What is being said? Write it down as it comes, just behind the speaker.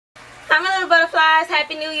butterflies,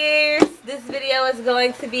 happy new year's. This video is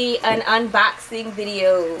going to be an unboxing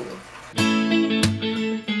video.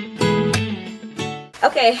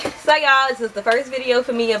 Okay, so y'all, this is the first video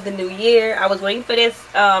for me of the new year. I was waiting for this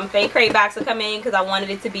fake crate box to come in because I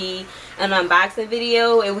wanted it to be an unboxing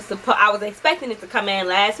video. I was expecting it to come in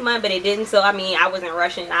last month, but it didn't, so I mean I wasn't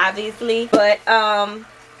rushing obviously. But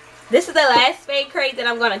this is the last fake crate that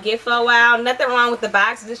I'm gonna get for a while. Nothing wrong with the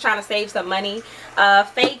box, just trying to save some money.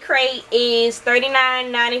 Fake crate is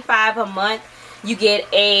 $39.95 a month. You get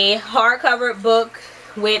a hardcover book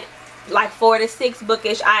with like 4 to 6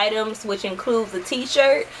 bookish items, which includes a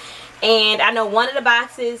t-shirt. And I know one of the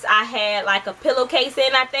boxes I had like a pillowcase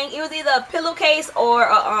in. I think it was either a pillowcase or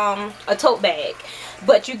a tote bag.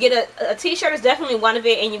 But you get a t-shirt is definitely one of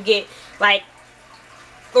it, and you get like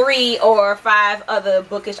 3 or 5 other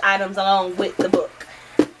bookish items along with the book.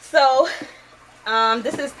 So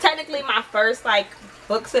this is technically my first like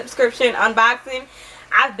book subscription unboxing.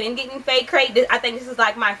 I've been getting fake crate. I think this is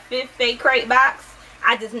like my 5th fake crate box.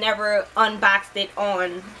 I just never unboxed it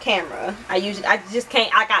on camera. I just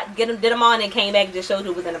can't. Did them on and came back and just showed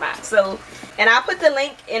you it was in the box. So, and I'll put the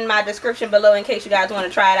link in my description below in case you guys want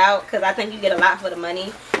to try it out, because I think you get a lot for the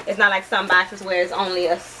money. It's not like some boxes where it's only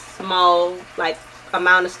a small like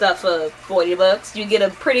amount of stuff for 40 bucks. You get a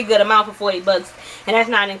pretty good amount for 40 bucks, and that's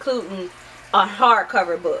not including a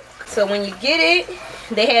hardcover book. So when you get it,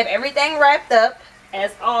 they have everything wrapped up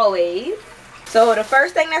as always. So the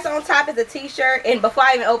first thing that's on top is a t-shirt, and before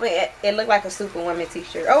I even open it, it looked like a Superwoman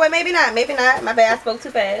t-shirt. Oh wait, maybe not, my bad, I spoke too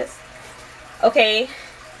fast. Okay,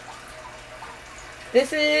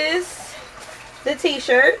 this is the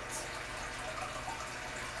t-shirt.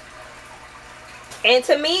 And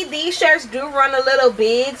to me, these shirts do run a little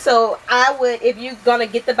big, so I would, if you're gonna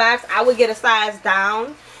get the box, I would get a size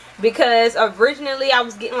down, because originally I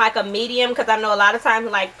was getting like a medium, because I know a lot of times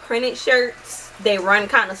like printed shirts, they run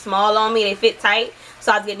kind of small on me, they fit tight.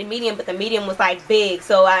 So I was getting the medium, but the medium was like big,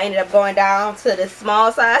 so I ended up going down to the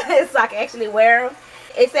small size so I can actually wear them.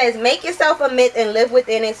 It says, make yourself a myth and live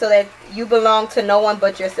within it so that you belong to no one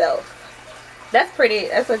but yourself. That's a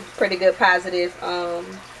pretty good positive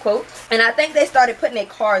quote. And I think they started putting their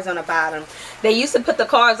cards on the bottom. They used to put the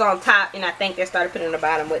cards on top, and I think they started putting it on the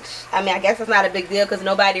bottom, which, I mean, I guess it's not a big deal because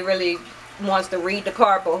nobody really wants to read the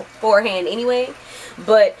card beforehand anyway.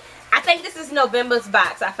 But I think this is November's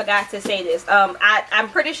box. I forgot to say this. I'm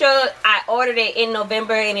pretty sure I ordered it in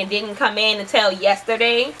November and it didn't come in until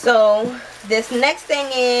yesterday. So this next thing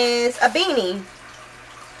is a beanie.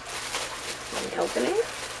 Let me open it.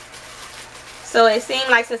 So it seemed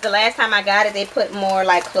like since the last time I got it, they put more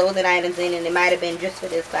like clothing items in, and it might have been just for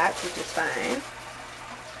this box, which is fine.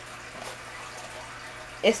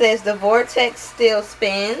 It says the vortex still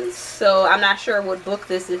spins, so I'm not sure what book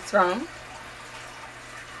this is from.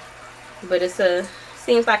 But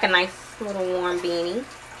seems like a nice little warm beanie.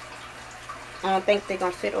 I don't think they're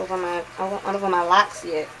gonna fit over my locks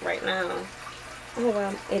yet right now. Oh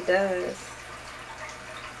well, it does.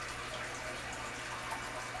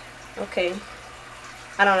 Okay.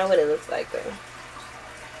 I don't know what it looks like though.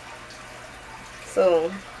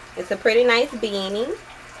 So it's a pretty nice beanie.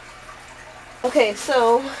 Okay,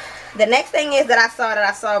 so the next thing is that I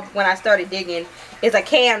saw when I started digging is a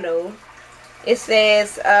candle. It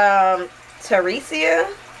says Teresia.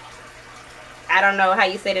 I don't know how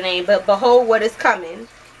you say the name, but behold what is coming.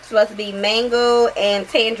 It's supposed to be mango and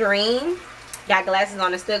tangerine. Got glasses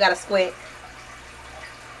on and still got a squint.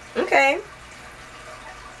 Okay.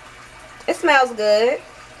 It smells good.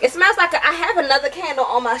 It smells like I have another candle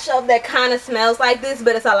on my shelf that kind of smells like this,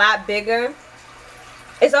 but it's a lot bigger.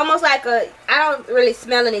 It's almost like I don't really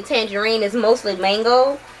smell any tangerine. It's mostly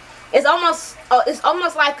mango. It's almost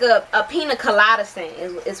like a pina colada scent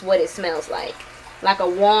is what it smells like. Like a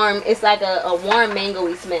warm, it's like a warm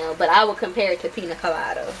mango-y smell, but I would compare it to pina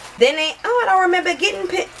colada. Then I don't remember getting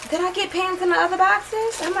did I get pins in the other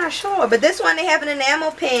boxes? I'm not sure, but this one they have an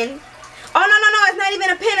enamel pin. Oh no, it's not even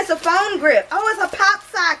a pin, it's a phone grip. Oh, it's a pop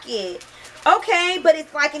socket. Okay, but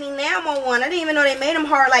it's like an enamel one. I didn't even know they made them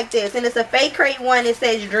hard like this. And it's a fake crate one. It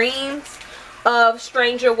says Dreams of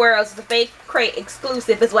Stranger Worlds. It's a fake crate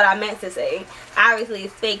exclusive is what I meant to say. Obviously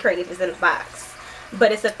it's fake crate if it's in the box,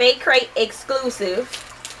 but it's a fake crate exclusive.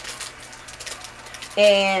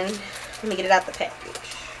 And let me get it out the package.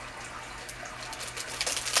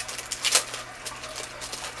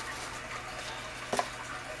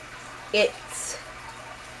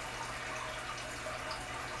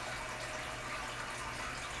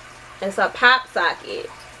 It's a pop socket.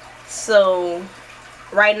 So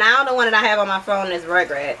right now the one that I have on my phone is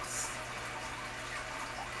Rugrats.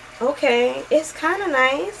 Okay, it's kind of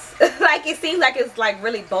nice. Like, it seems like it's like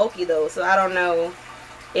really bulky though, so I don't know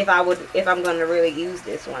if I'm gonna really use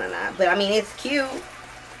this one or not. But I mean, it's cute.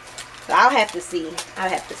 So I'll have to see. I'll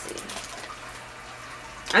have to see.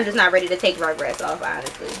 I'm just not ready to take Rugrats off,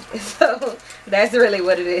 honestly. So that's really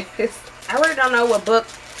what it is. I really don't know what book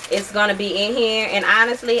is gonna be in here, and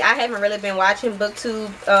honestly, I haven't really been watching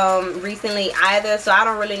BookTube recently either, so I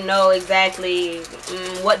don't really know exactly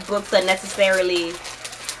what books are necessarily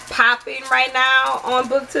popping right now on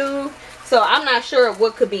BookTube. So I'm not sure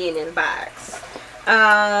what could be in this box.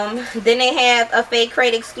 Then they have a Fake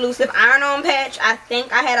Crate exclusive iron-on patch. I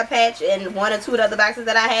think I had a patch in one or two of the other boxes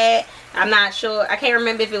that I had. I'm not sure. I can't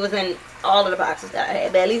remember if it was in all of the boxes that I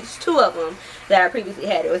had, but at least two of them that I previously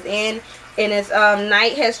had it was in. And it's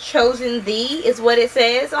Night Has Chosen Thee is what it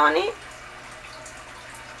says on it.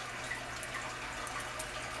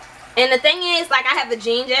 And the thing is, like, I have a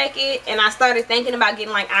jean jacket, and I started thinking about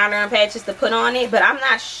getting like iron-on patches to put on it, but I'm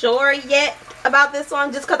not sure yet about this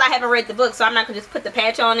one, just because I haven't read the book, so I'm not gonna just put the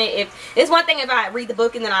patch on it. If it's one thing if I read the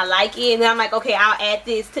book and then I like it, and then I'm like, okay, I'll add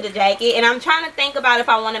this to the jacket. And I'm trying to think about if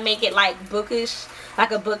I want to make it like bookish,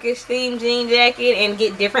 like a bookish themed jean jacket, and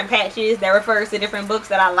get different patches that refers to different books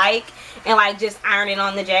that I like, and like just iron it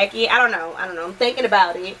on the jacket. I don't know. I'm thinking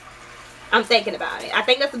about it. I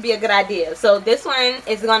think this would be a good idea. So this one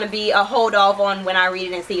is going to be a hold off on when I read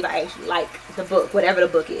it and see if I actually like the book, whatever the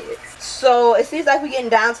book is. So it seems like we're getting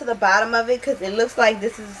down to the bottom of it, because it looks like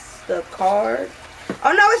this is the card.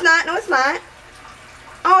 Oh, no, it's not. No, it's not.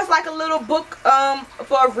 Oh, it's like a little book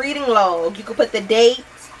for a reading log. You can put the date,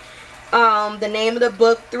 the name of the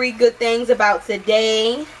book, 3 good things about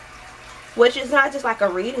today, which is not just like a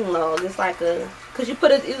reading log. It's like a, because you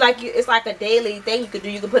put it, it's like a daily thing you could do.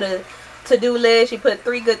 You could put a to-do list. You put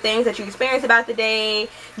 3 good things that you experienced about the day.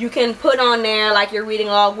 You can put on there like your reading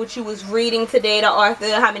log, what you was reading today, the author,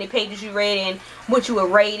 how many pages you read, and what you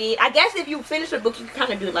would rate it. I guess if you finish a book, you can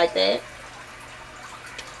kind of do it like that.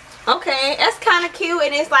 Okay, that's kind of cute,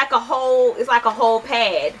 and it's like a whole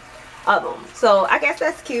pad of them. So I guess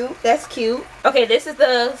that's cute. That's cute. Okay, this is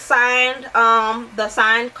the signed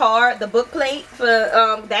card, the book plate for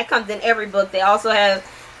that comes in every book. They also have,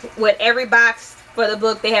 with every box for the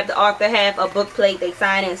book, they have the author have a book plate they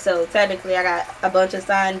sign in. So technically I got a bunch of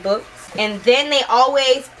signed books. And then they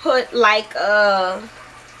always put like the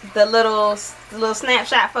little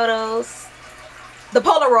snapshot photos, the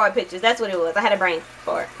Polaroid pictures. That's what it was. I had a brain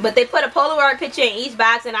for it. But they put a Polaroid picture in each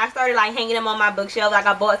box, and I started like hanging them on my bookshelf. Like,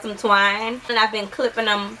 I bought some twine, and I've been clipping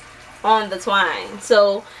them on the twine.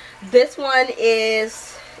 So this one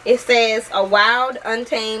is, it says a wild,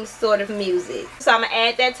 untamed sort of music. So I'm gonna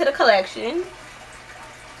add that to the collection.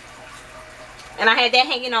 And I had that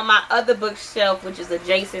hanging on my other bookshelf, which is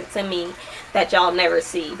adjacent to me, that y'all never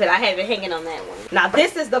see. But I have it hanging on that one. Now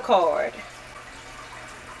this is the card.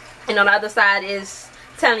 And on the other side is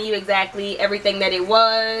telling you exactly everything that it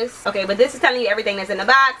was. Okay, but this is telling you everything that's in the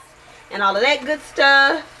box and all of that good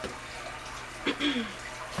stuff.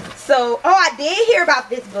 So, oh, I did hear about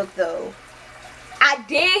this book though. I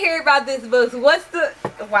did hear about this book. What's the,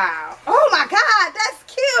 wow. Oh my God, that's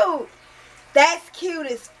cute. That's cute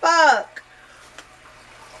as fuck.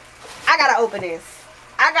 I gotta open this.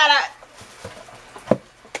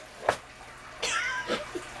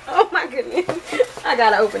 Oh my goodness. I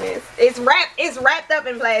gotta open this. It's wrapped up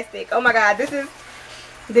in plastic. Oh my God, this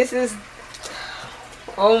is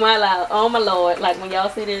oh my Lord. Like, when y'all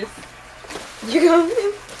see this, you go,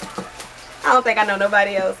 I don't think I know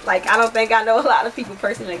nobody else. Like, I don't think I know a lot of people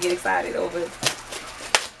personally that get excited over it. It's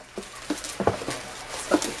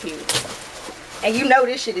fucking cute. And you know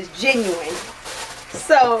this shit is genuine.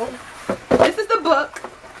 So this is the book.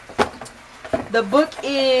 The book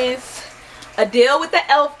is A Deal with the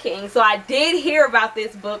Elf King. So I did hear about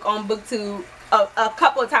this book on BookTube a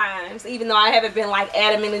couple of times, even though I haven't been like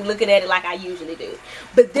adamantly looking at it like I usually do.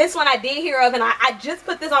 But this one I did hear of, and I just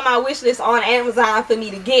put this on my wish list on Amazon for me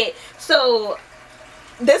to get. So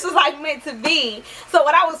this was like meant to be. So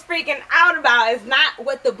what I was freaking out about is not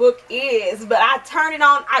what the book is, but I turned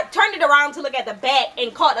it around to look at the back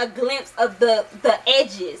and caught a glimpse of the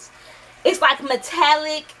edges. It's like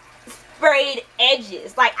metallic sprayed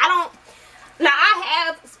edges. Like, now I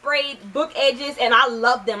have sprayed book edges and I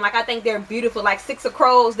love them. Like, I think they're beautiful. Like Six of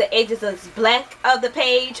Crows, the edges is black of the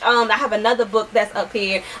page. I have another book that's up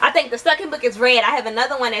here. I think the second book is red. I have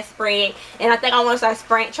another one that's sprayed, and I think I want to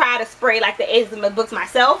start try to spray like the edges of my books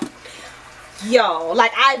myself. Yo,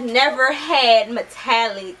 like, I've never had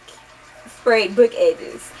metallic sprayed book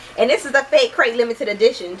edges, and this is a Fake Crate limited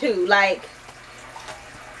edition too. Like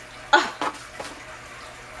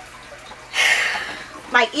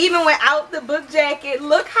Like, even without the book jacket,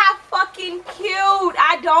 look how fucking cute.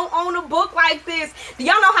 I don't own a book like this. Do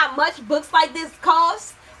y'all know how much books like this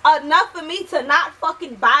cost? Enough for me to not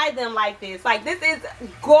fucking buy them like this. Like, this is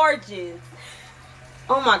gorgeous.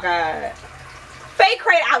 Oh my god. Fake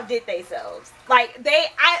Crate outdid themselves. Like, the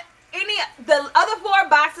other 4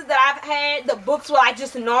 boxes that I've had, the books were like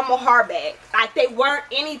just a normal hardback. Like, they weren't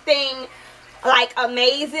anything like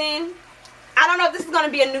amazing. I don't know if this is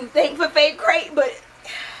gonna be a new thing for Fake Crate, but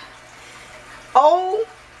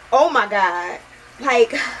oh my god.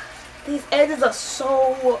 Like, these edges are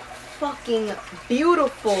so fucking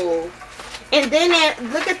beautiful. And then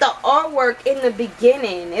look at the artwork in the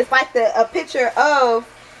beginning. It's like a picture of,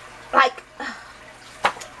 like,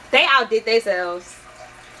 they outdid themselves.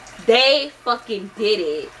 They fucking did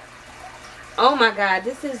it. Oh my god,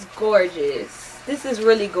 this is gorgeous. This is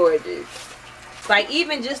really gorgeous. Like,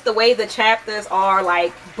 even just the way the chapters are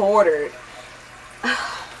like bordered.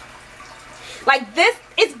 Like, this,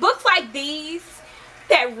 it's books like these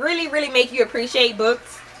that really make you appreciate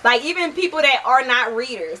books. Like, even people that are not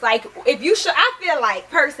readers, like, if you should, I feel like,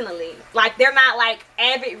 personally, like, they're not like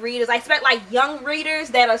avid readers. I expect like young readers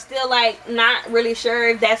that are still like not really sure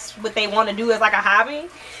if that's what they want to do as like a hobby.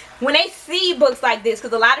 When they see books like this,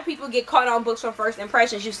 because a lot of people get caught on books from first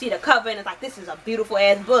impressions. You see the cover and it's like, this is a beautiful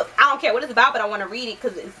ass book. I don't care what it's about, but I want to read it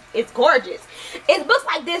because it's gorgeous. It's books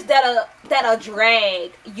like this that'll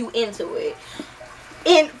drag you into it.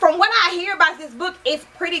 And from what I hear about this book, it's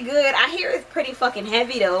pretty good. I hear it's pretty fucking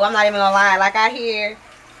heavy though. I'm not even gonna lie. Like, I hear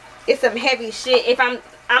it's some heavy shit. If I'm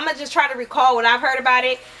gonna just try to recall what I've heard about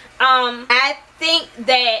it. I think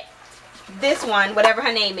that this one, whatever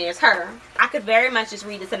her name is, her, I could very much just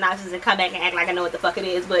read the synopsis and come back and act like I know what the fuck it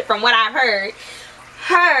is. But from what I've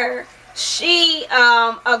heard, she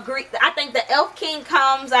agreed. I think the Elf King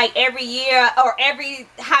comes like every year or every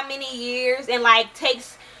how many years and like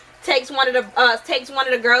takes one of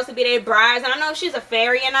the girls to be their brides. I don't know if she's a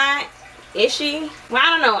fairy or not. Is she? Well,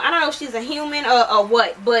 I don't know if she's a human or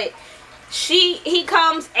what, but he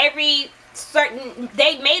comes every certain,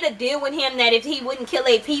 they made a deal with him that if he wouldn't kill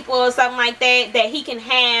a people or something like that, that he can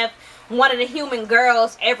have one of the human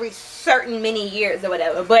girls every certain many years or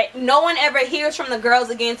whatever. But no one ever hears from the girls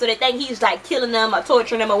again, so they think he's like killing them or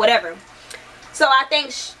torturing them or whatever. So I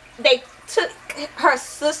think they took her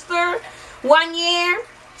sister one year.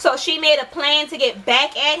 So she made a plan to get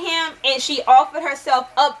back at him, and she offered herself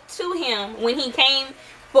up to him when he came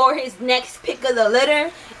for his next pick of the litter.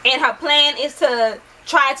 And her plan is to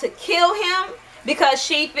try to kill him because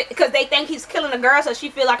they think he's killing a girl, so she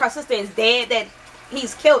feel like her sister is dead, that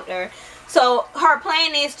he's killed her. So her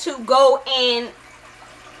plan is to go and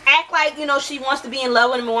act like, you know, she wants to be in love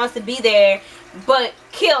with him and wants to be there, but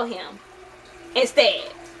kill him instead.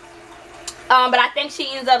 But I think she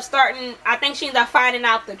ends up finding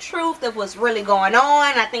out the truth of what's really going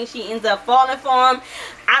on. I think she ends up falling for him.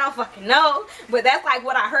 I don't fucking know. But that's like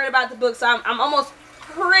what I heard about the book. So I'm almost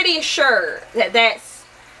pretty sure that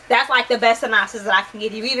that's like the best synopsis that I can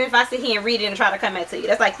give you. Even if I sit here and read it and try to come back to you.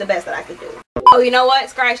 That's like the best that I could do. Oh, you know what?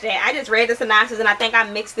 Scratch that. I just read the synopsis and I think I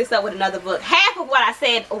mixed this up with another book. Half of what I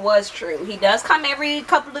said was true. He does come every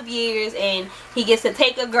couple of years and he gets to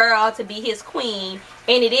take a girl to be his queen.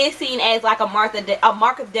 And it is seen as like a mark of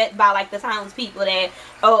death by like the timeless people that,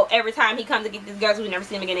 oh, every time he comes to get these girls, we never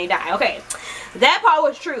see him again, they die. Okay, that part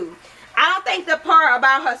was true. I don't think the part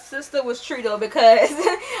about her sister was true though, because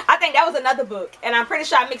I think that was another book. And I'm pretty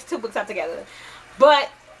sure I mixed 2 books up together. But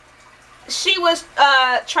she was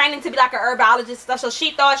training to be like a herbologist stuff, so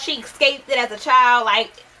she thought she escaped it as a child,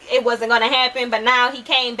 like it wasn't going to happen. But now he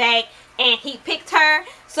came back and he picked her.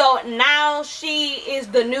 So now she is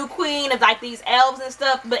the new queen of like these elves and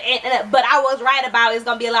stuff. But I was right about it's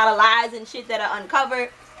gonna be a lot of lies and shit that are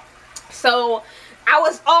uncovered. So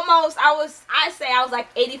I say I was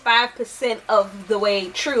like 85% of the way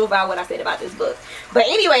true about what I said about this book. But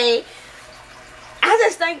anyway, I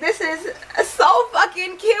just think this is so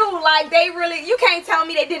fucking cute. Like, they really, you can't tell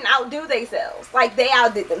me they didn't outdo themselves. Like, they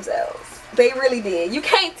outdid themselves. They really did. You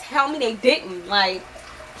can't tell me they didn't. Like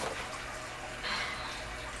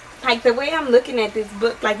the way I'm looking at this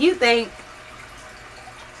book, like, you think,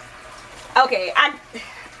 okay, I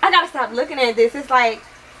gotta stop looking at this. It's like,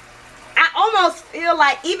 I almost feel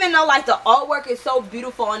like, even though like the artwork is so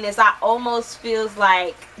beautiful on this, I almost feels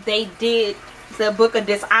like they did the book a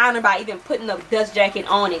dishonor by even putting a dust jacket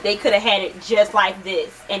on it. They could have had it just like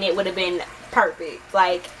this and it would have been perfect.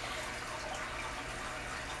 Like,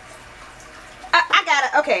 I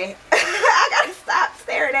gotta, okay, I gotta stop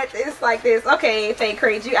staring at this like this. Okay, Fake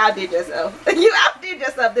Crate, you outdid yourself. You outdid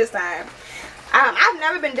yourself this time. I've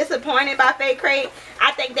never been disappointed by Fake Crate.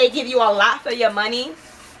 I think they give you a lot for your money.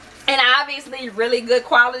 and obviously really good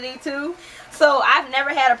quality too. So I've never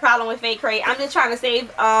had a problem with fake crate. I'm just trying to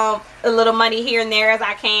save a little money here and there as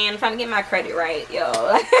I can. I'm trying to get my credit right, yo.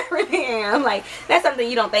 Like, I really am. Like, that's something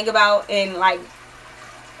you don't think about, and like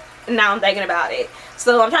now I'm thinking about it.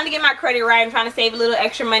 So I'm trying to get my credit right. I'm trying to save a little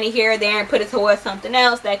extra money here or there and put it towards something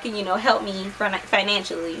else that can, you know, help me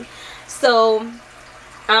financially. So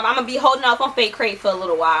I'm gonna be holding off on fake crate for a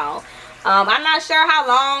little while. I'm not sure how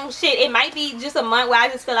long. Shit, it might be just a month where I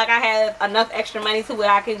just feel like I have enough extra money to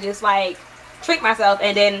where I can just like trick myself,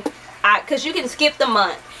 and then because you can skip the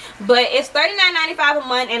month, but it's $39.95 a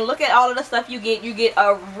month, and look at all of the stuff you get. You get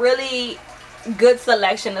a really good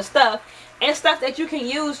selection of stuff, and stuff that you can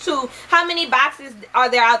use too. How many boxes are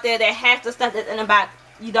there out there that have the stuff that's in the box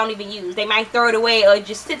you don't even use? They might throw it away or it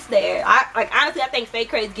just sits there. Like, honestly, I think fake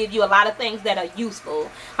crates give you a lot of things that are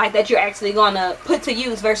useful, like that you're actually gonna put to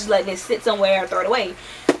use versus letting it sit somewhere or throw it away.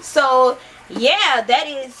 So yeah, that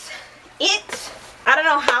is it. I don't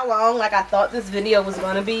know how long like I thought this video was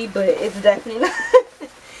gonna be, but it's definitely not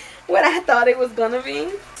what I thought it was gonna be.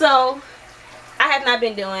 So I have not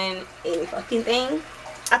been doing any fucking thing.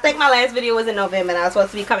 I think my last video was in November and I was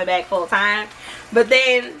supposed to be coming back full time, but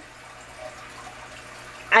then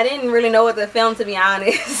I didn't really know what to film, to be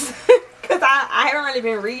honest. Because I haven't really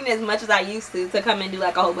been reading as much as I used to come and do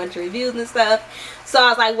like a whole bunch of reviews and stuff. So I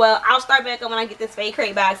was like, well, I'll start back up when I get this fake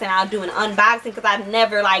crate box, and I'll do an unboxing, because I've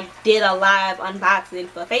never like did a live unboxing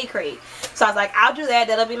for fake crate. So I was like, I'll do that.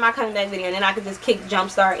 That'll be my coming back video, and then I can just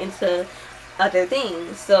jumpstart into other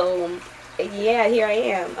things. So yeah, here I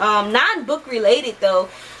am. Non-book related though.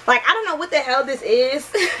 Like, I don't know what the hell this is.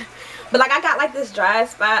 But like, I got like this dry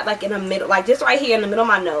spot like in the middle, like just right here in the middle of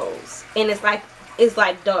my nose, and it's like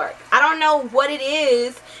dark. I don't know what it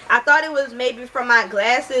is. I thought it was maybe from my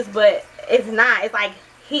glasses, but it's not. It's like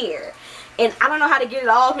here, and I don't know how to get it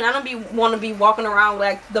off, and I don't want to be walking around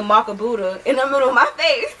like the mark of Buddha in the middle of my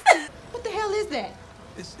face. What the hell is that?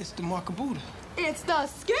 It's the mark of Buddha. It's the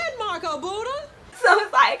skid mark of Buddha. So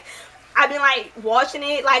it's like, I've been like washing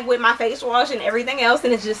it like with my face wash and everything else,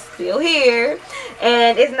 and it's just still here,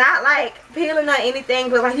 and it's not like peeling or anything,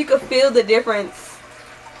 but like you can feel the difference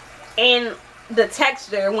in the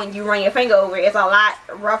texture when you run your finger over it. It's a lot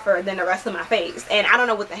rougher than the rest of my face, and I don't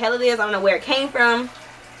know what the hell it is. I don't know where it came from,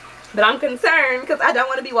 but I'm concerned because I don't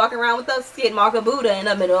want to be walking around with the skid mark of Buddha in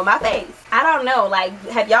the middle of my face. I don't know, like,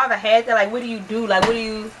 have y'all ever had that? Like, what do you do? Like, what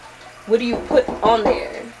do you put on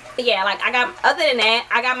there? Yeah, like, other than that,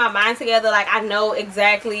 I got my mind together. Like, I know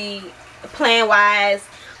exactly plan wise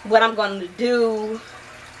what I'm going to do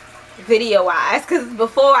video wise, because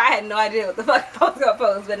before I had no idea what the fuck I was gonna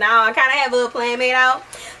post, but now I kind of have a little plan made out.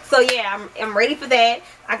 So yeah, I'm ready for that.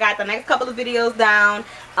 I got the next couple of videos down.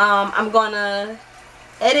 I'm gonna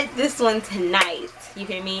edit this one tonight, you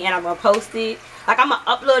hear me, and I'm gonna post it. Like, I'm gonna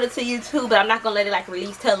upload it to YouTube, but I'm not gonna let it like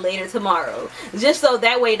release till later tomorrow, just so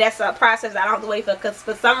that way that's a process I don't have to wait for, because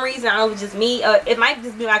for some reason, I don't know if it's just me, it might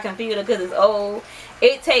just be my computer because it's old.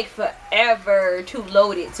 It takes forever to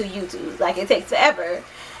load it to YouTube. Like, it takes forever.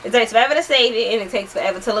 It takes forever to save it, and it takes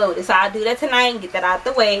forever to load it. So I'll do that tonight and get that out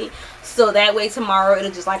the way, so that way tomorrow it'll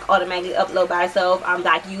just like automatically upload by itself. I'm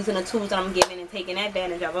like using the tools that I'm giving and taking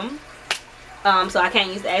advantage of them. So I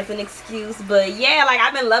can't use that as an excuse. But yeah, like,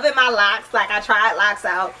 I've been loving my locks. Like, I tried locks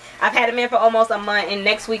out. I've had them in for almost a month, and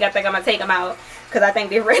next week I think I'm gonna take them out because I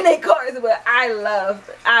think they're ran their course. But I love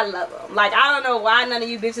them. Like, I don't know why none of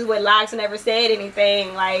you bitches with locks never said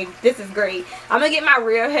anything. Like, this is great. I'm gonna get my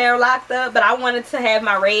real hair locked up, but I wanted to have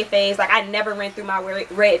my red phase. Like, I never ran through my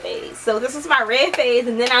red phase, so this is my red phase.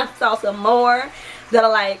 And then I saw some more that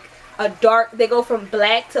are like a dark, they go from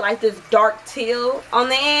black to like this dark teal on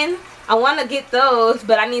the end. I want to get those,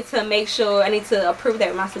 but I need to make sure, I need to approve that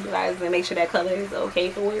with my supervisor and make sure that color is okay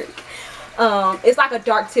for work. It's like a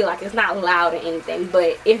dark teal, like it's not loud or anything,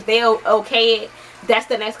 but if they'll okay it, that's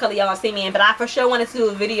the next color y'all see me in. But I for sure want to do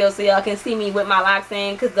a video so y'all can see me with my locks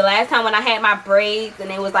in, because the last time when I had my braids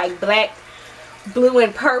and it was like black, blue,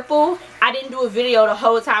 and purple, I didn't do a video the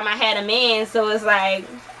whole time I had them in, so it's like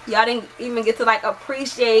y'all didn't even get to like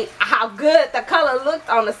appreciate how good the color looked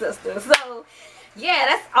on the sister. So yeah,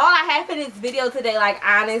 that's all I have for this video today. Like,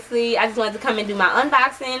 honestly, I just wanted to come and do my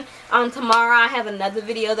unboxing. Tomorrow I have another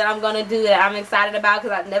video that I'm gonna do that I'm excited about,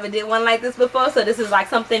 because I've never did one like this before, so this is like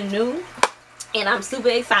something new and I'm super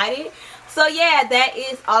excited. So yeah, that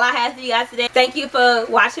is all I have for you guys today. Thank you for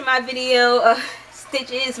watching my video.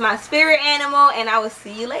 Stitch is my spirit animal, and I will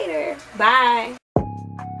see you later. Bye.